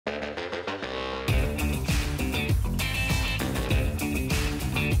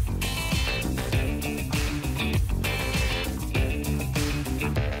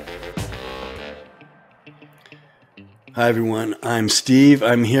Hi, everyone. I'm Steve.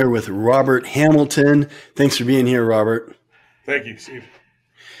 I'm here with Robert Hamilton. Thanks for being here, Robert. Thank you, Steve.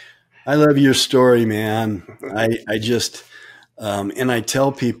 I love your story, man. I just, and I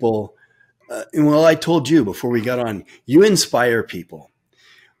tell people, and well, I told you before we got on, you inspire people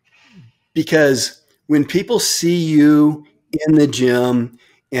because when people see you in the gym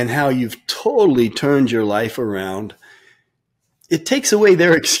and how you've totally turned your life around, it takes away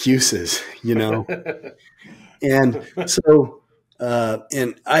their excuses, you know? And so, I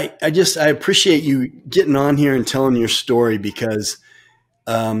appreciate you getting on here and telling your story because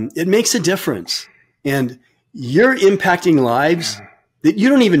it makes a difference. And you're impacting lives that you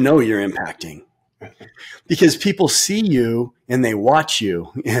don't even know you're impacting because people see you and they watch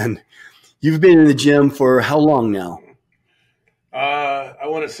you. And you've been in the gym for how long now? I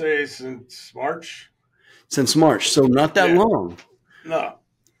want to say since March. Since March. So not that long. No.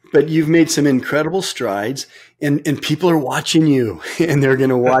 But you've made some incredible strides and people are watching you and they're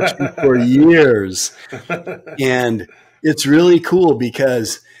going to watch you for years. And it's really cool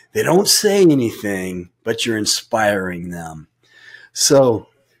because they don't say anything, but you're inspiring them. So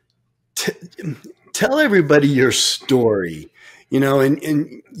tell everybody your story, you know, and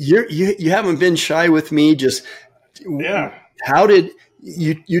you haven't been shy with me. Just how did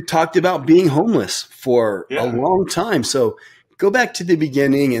you talked about being homeless for a long time. So go back to the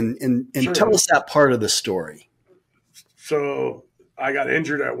beginning and sure. Tell us that part of the story. So I got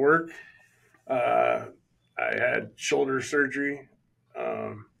injured at work. I had shoulder surgery.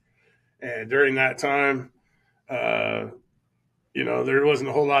 And during that time, there wasn't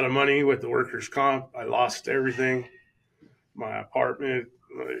a whole lot of money with the workers' comp. I lost everything, my apartment,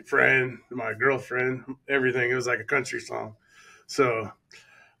 my friend, my girlfriend, everything. It was like a country song. So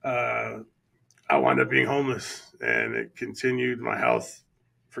I wound up being homeless, and it continued. My health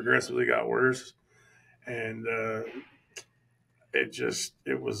progressively got worse, and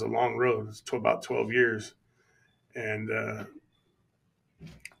it was a long road. It was about 12 years, and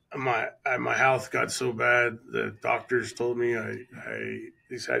my health got so bad the doctors told me I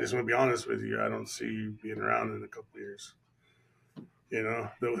just want to be honest with you. I don't see you being around in a couple of years. You know,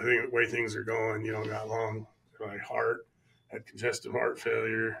 the way things are going, you don't got long. My heart had congestive heart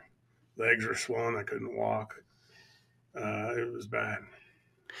failure. Legs were swollen. I couldn't walk. It was bad.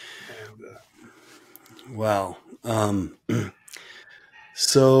 And, wow.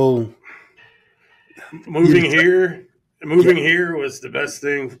 So moving here was the best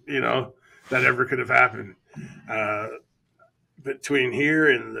thing, that ever could have happened. Between here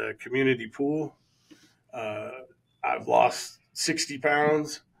and the community pool, I've lost 60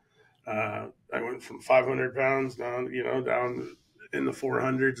 pounds. I went from 500 pounds down in the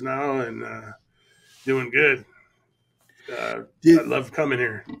 400s now, and doing good. I love coming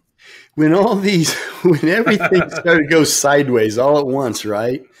here. When everything started to go sideways all at once,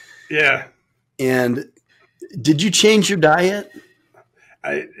 right? Yeah. And did you change your diet?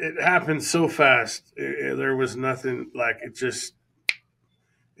 It happened so fast. There was nothing like it. Just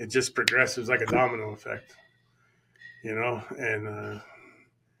progressed. It was like a domino effect, And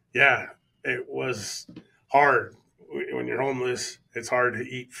it was hard when you're homeless. It's hard to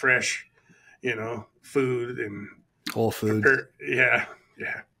eat fresh, food and whole food. Yeah.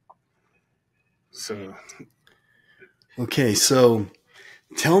 So, okay, so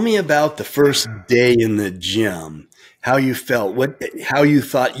tell me about the first day in the gym. How you felt, how you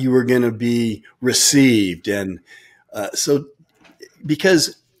thought you were going to be received, and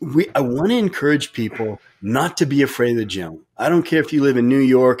because I want to encourage people not to be afraid of the gym. I don't care if you live in New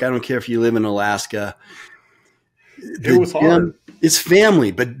York. I don't care if you live in Alaska. It was hard. It's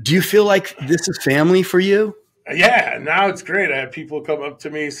family, but do you feel like this is family for you? Yeah, now it's great. I have people come up to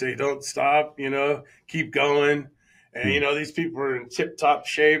me, say, "Don't stop, keep going." And, these people are in tip-top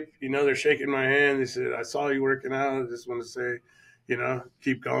shape. They're shaking my hand. They said, "I saw you working out. I just want to say,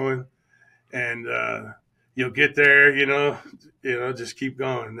 keep going. And you'll get there, just keep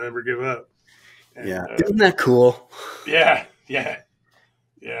going. Never give up." And, isn't that cool? Yeah.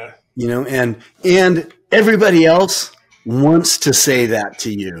 And everybody else wants to say that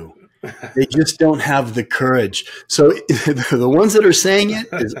to you. They just don't have the courage. So the ones that are saying it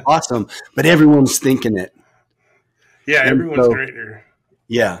is awesome, but everyone's thinking it. Yeah, everyone's great here.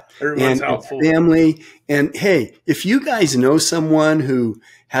 Yeah. Everyone's helpful. Family. And hey, if you guys know someone who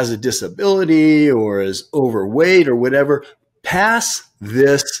has a disability or is overweight or whatever, pass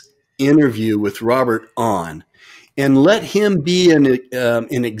this interview with Robert on and let him be an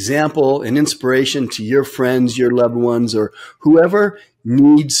example, an inspiration to your friends, your loved ones, or whoever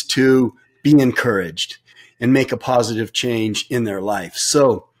needs to be encouraged and make a positive change in their life.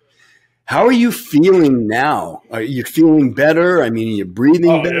 So How are you feeling now? Are you feeling better? I mean, are you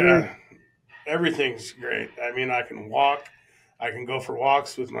breathing Oh better? yeah, everything's great. I mean, I can walk. I can go for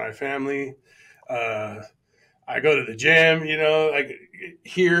walks with my family. Uh, I go to the gym. Like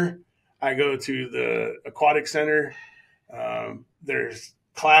here, I go to the aquatic center. There's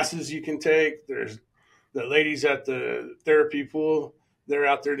classes you can take. There's the ladies at the therapy pool. They're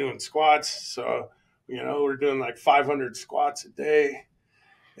out there doing squats. So, we're doing like 500 squats a day,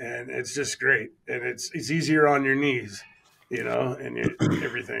 and it's just great. And it's easier on your knees, and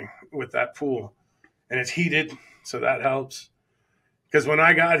everything with that pool. And it's heated, so that helps. Because when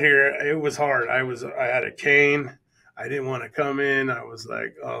I got here, it was hard. I had a cane. I didn't want to come in. I was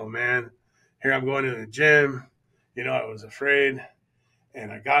like, oh man, here I'm going to the gym. I was afraid.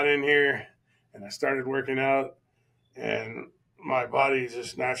 And I got in here and I started working out, and my body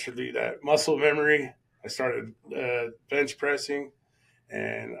just naturally, that muscle memory. I started bench pressing,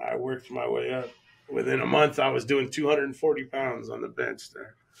 and I worked my way up. Within a month, I was doing 240 pounds on the bench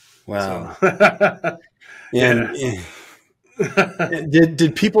there. Wow. So, And, yeah. and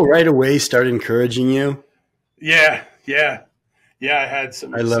did people right away start encouraging you? Yeah. I had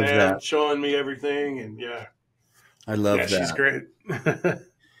some I love Sam that. showing me everything, and yeah, I love that. she's great.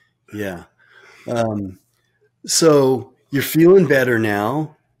 Yeah. So you're feeling better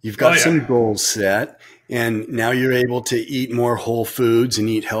now. You've got some goals set, and now you're able to eat more whole foods and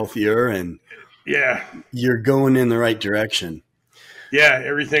eat healthier, and Yeah. you're going in the right direction. Yeah,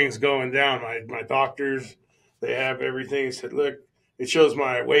 everything's going down. My doctors, they have everything. Said, look, it shows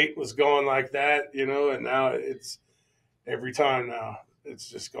my weight was going like that, and now it's every time now it's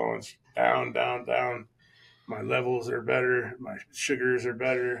just going down, down, down. My levels are better. My sugars are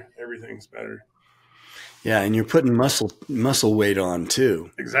better. Everything's better. Yeah, and you're putting muscle weight on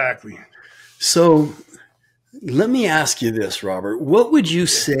too. Exactly. So let me ask you this, Robert. What would you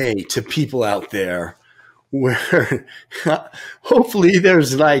say to people out there where hopefully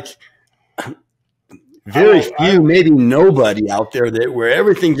there's like very few, maybe nobody out there where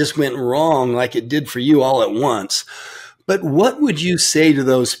everything just went wrong like it did for you all at once. But what would you say to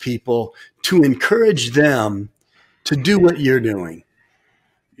those people to encourage them to do what you're doing?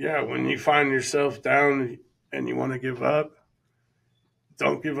 Yeah, when you find yourself down and you want to give up,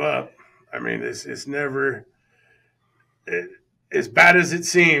 don't give up. I mean, it's never as bad as it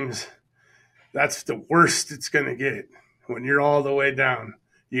seems. That's the worst it's going to get when you're all the way down.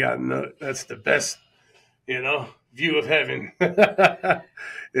 You got to know that's the best, view of heaven.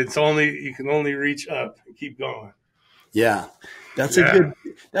 You can only reach up and keep going. Yeah, that's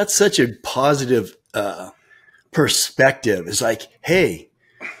such a positive perspective. It's like, hey,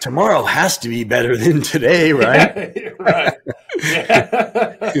 tomorrow has to be better than today, right? Right.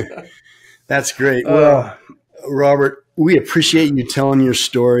 Yeah. That's great. Well, Robert, we appreciate you telling your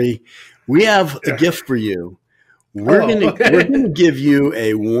story. We have a gift for you. We're going to give you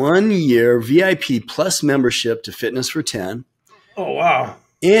a 1-year VIP Plus membership to Fitness for 10. Oh, wow.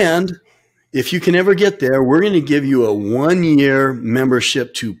 And if you can ever get there, we're going to give you a 1-year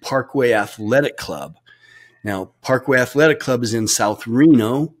membership to Parkway Athletic Club. Now, Parkway Athletic Club is in South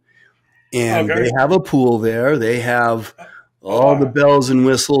Reno, and they have a pool there. They have all the bells and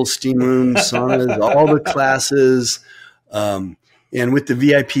whistles, steam rooms, saunas, all the classes. And with the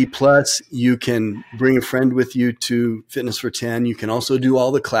VIP Plus, you can bring a friend with you to Fitness for 10. You can also do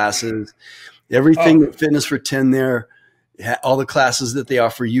all the classes. Everything at Fitness for 10 there, all the classes that they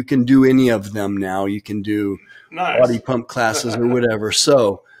offer, you can do any of them now. You can do body pump classes or whatever.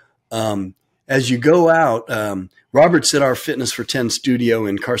 So as you go out, Robert's at our Fitness for 10 studio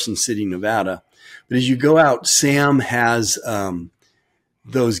in Carson City, Nevada. But as you go out, Sam has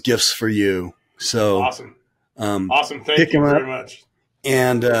those gifts for you. So awesome. Awesome. Thank you very much.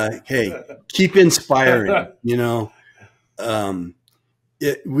 And hey, keep inspiring. We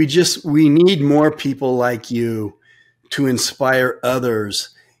need more people like you to inspire others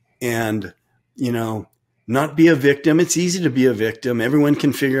and, not be a victim. It's easy to be a victim. Everyone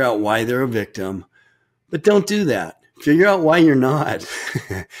can figure out why they're a victim, but don't do that. Figure out why you're not.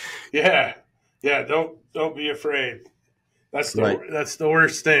 Yeah. Don't be afraid. That's the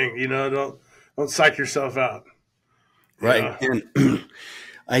worst thing. Don't psych yourself out. Right. And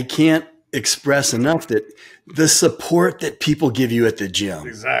I can't express enough that the support that people give you at the gym.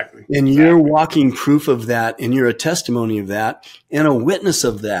 Exactly. And you're walking proof of that, and you're a testimony of that and a witness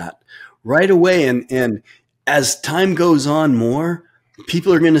of that right away. And as time goes on more,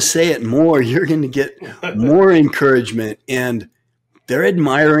 people are going to say it more. You're going to get more encouragement, and they're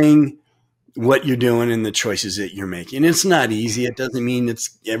admiring what you're doing and the choices that you're making. It's not easy. It doesn't mean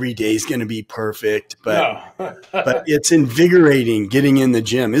it's every day is going to be perfect, but No. it's invigorating getting in the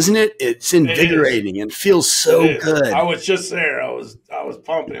gym, isn't it? It's invigorating and feels so good. I was just there. I was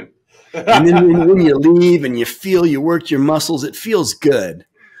pumping. And then when you leave and you feel you worked your muscles, it feels good.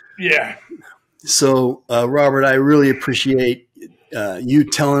 Yeah. So, Robert, I really appreciate you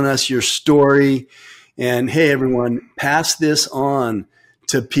telling us your story. And hey, everyone, pass this on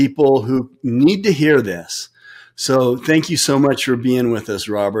to people who need to hear this. So thank you so much for being with us,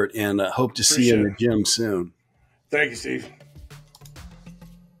 Robert, and hope to see you in the gym soon. Thank you, Steve.